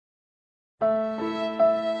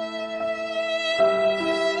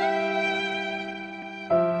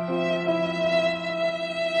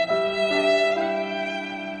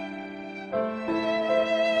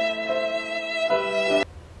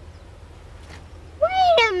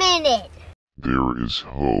planet. There is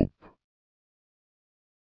hope.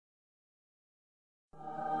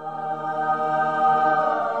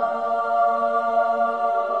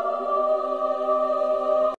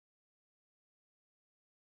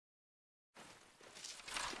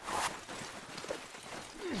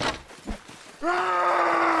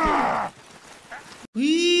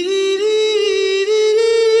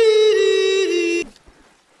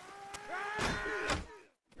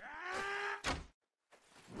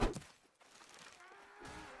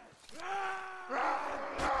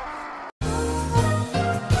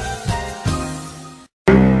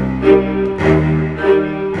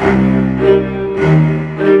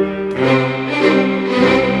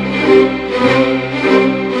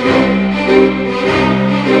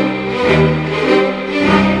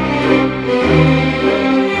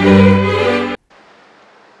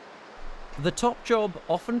 The top job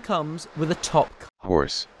often comes with a top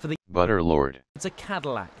horse. For the Bannerlord. It's a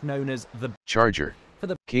Cadillac known as the Charger. For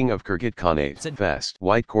the King of Kyrgyz Khanate. It's a fast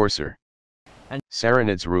white courser. And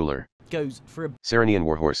Saranid's ruler. Goes for a Saranian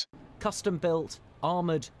warhorse. Custom built,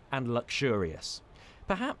 armoured and luxurious.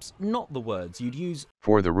 Perhaps not the words you'd use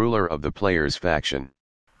for the ruler of the player's faction.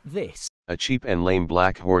 This. A cheap and lame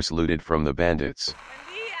black horse looted from the bandits.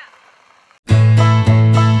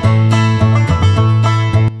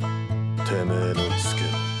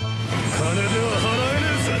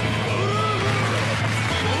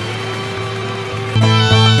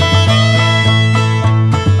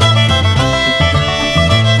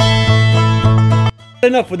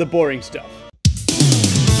 Enough with the boring stuff.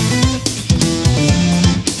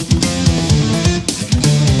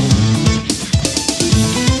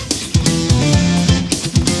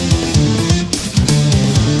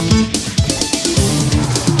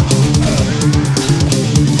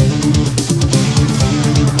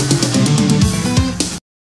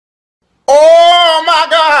 Oh my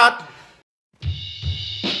God!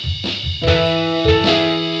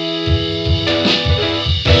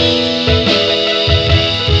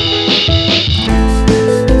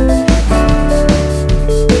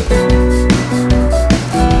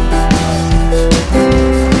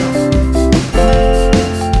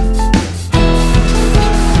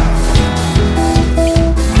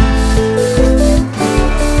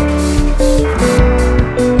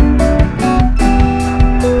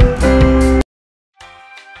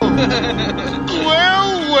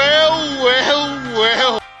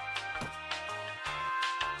 Well.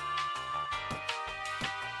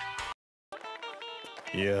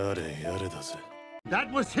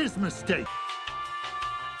 That was his mistake.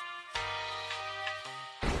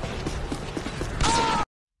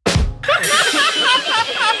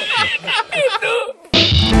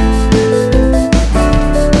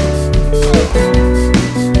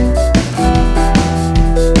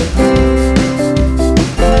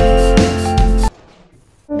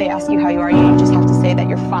 They ask you how you are, you just have to say that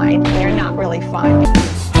you're fine. They're not really fine.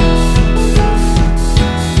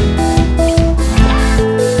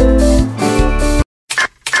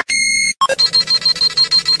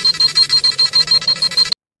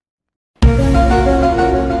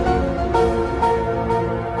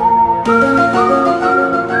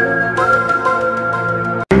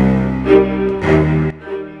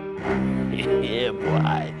 Yeah,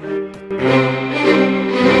 boy.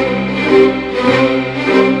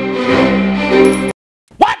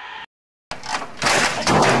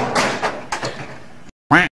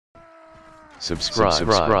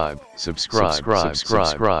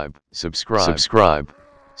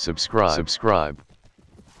 Subscribe.